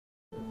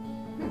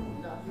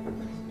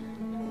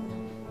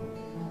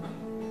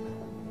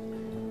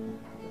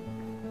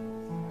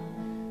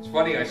It's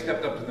funny, I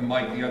stepped up to the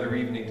mic the other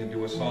evening to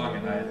do a song,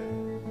 and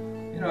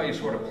you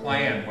sort of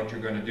plan what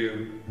you're going to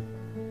do,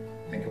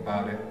 think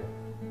about it.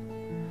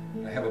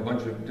 I have a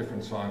bunch of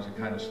different songs that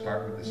kind of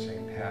start with the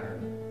same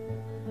pattern.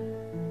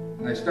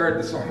 And I started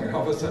the song, and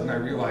all of a sudden I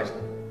realized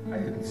I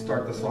didn't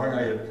start the song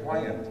I had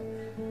planned.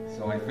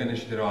 So I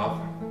finished it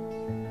off.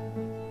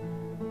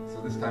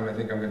 So this time I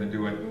think I'm going to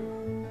do it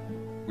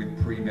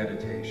with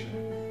premeditation.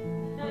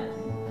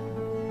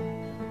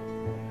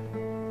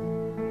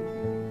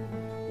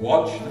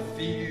 Watch the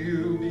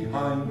field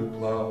behind the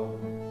plow,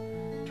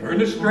 turn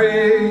the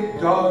straight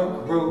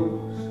dark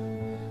rows,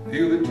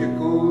 feel the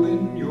tickle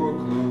in your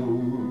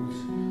clothes,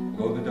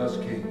 blow the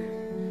dust cake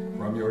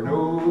from your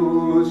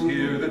nose,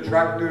 hear the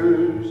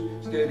tractor's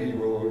steady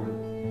roar.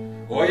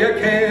 Oh, you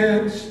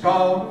can't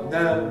stop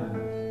now,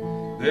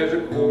 there's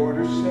a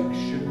quarter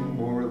section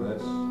more or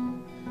less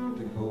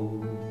to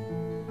go.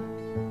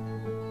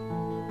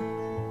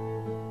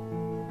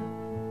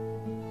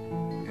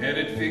 And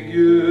it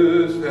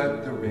figures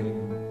that the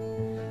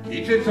rain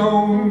keeps its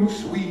own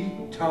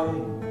sweet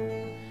tongue.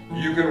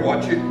 You can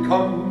watch it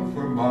come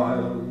for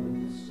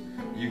miles.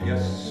 You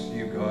guess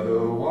you got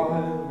a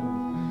while.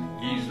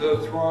 Ease the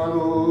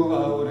throttle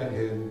out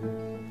ahead.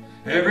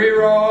 Every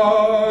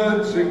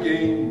rod's a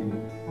game,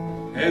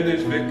 and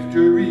there's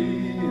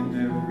victory in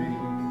every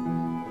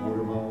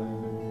quarter mile.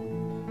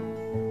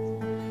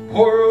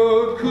 Poor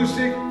old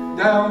Cusick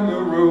down the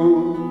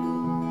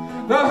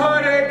road, the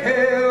heartache,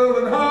 hail,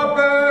 and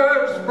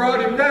hoppers brought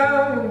him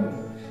down.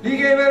 He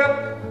gave it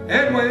up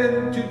and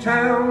went to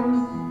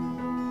town.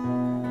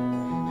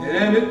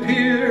 And it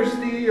Pierce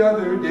the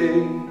other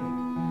day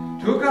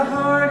took a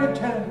heart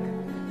attack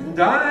and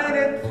died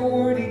at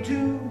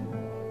 42.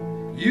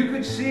 You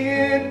could see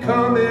it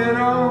coming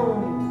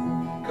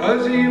on,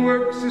 'cause he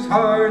works as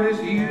hard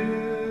as you.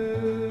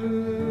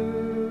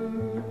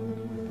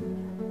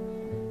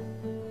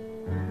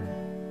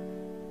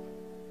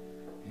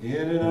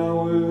 In an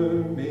hour,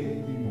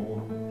 maybe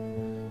more,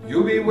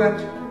 you'll be wet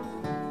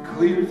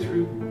clear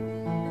through.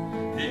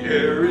 The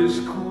air is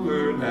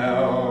cooler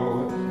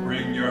now.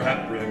 Bring your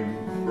hat brim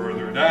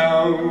further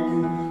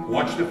down.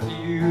 Watch the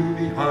field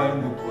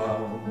behind the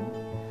plow.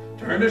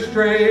 Turn a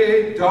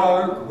straight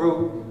dark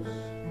rows.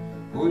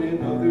 Put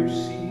another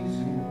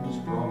season's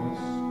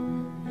promise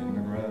in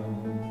the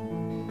ground.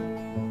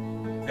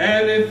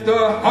 And if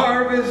the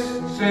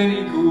harvest's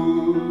any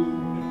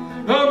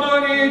good, the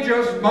money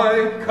just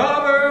might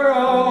cover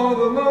all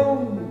the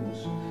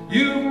loans.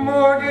 You've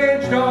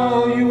mortgaged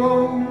all you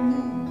own.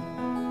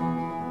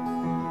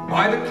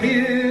 Buy the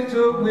kids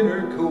a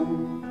winter coat.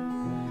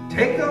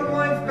 Take the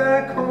wife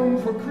back home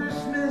for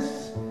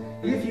Christmas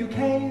if you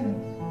can.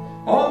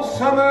 All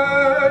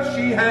summer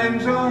she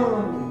hangs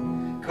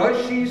on, 'cause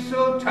she's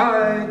so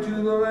tied to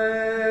the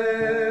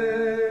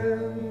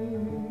land.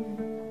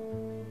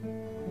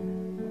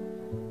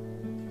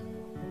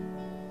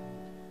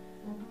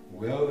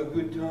 Well, the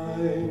good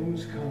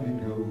times come and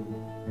go,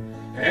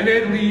 and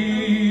at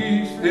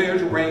least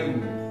there's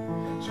rain,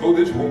 so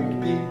this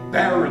won't be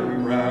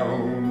barren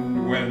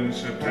ground when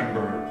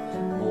September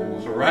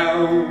rolls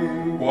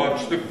around.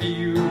 Watch the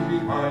field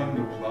behind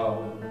the plow.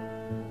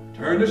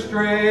 Turn a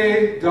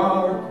straight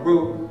dark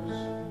rows.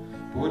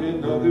 Put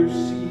another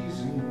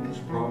season's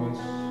promise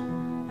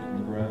in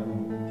the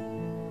ground.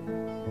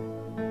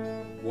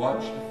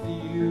 Watch the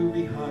field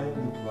behind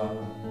the plow.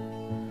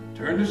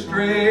 Turn a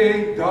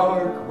straight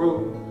dark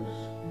rows.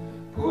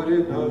 Put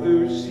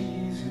another season's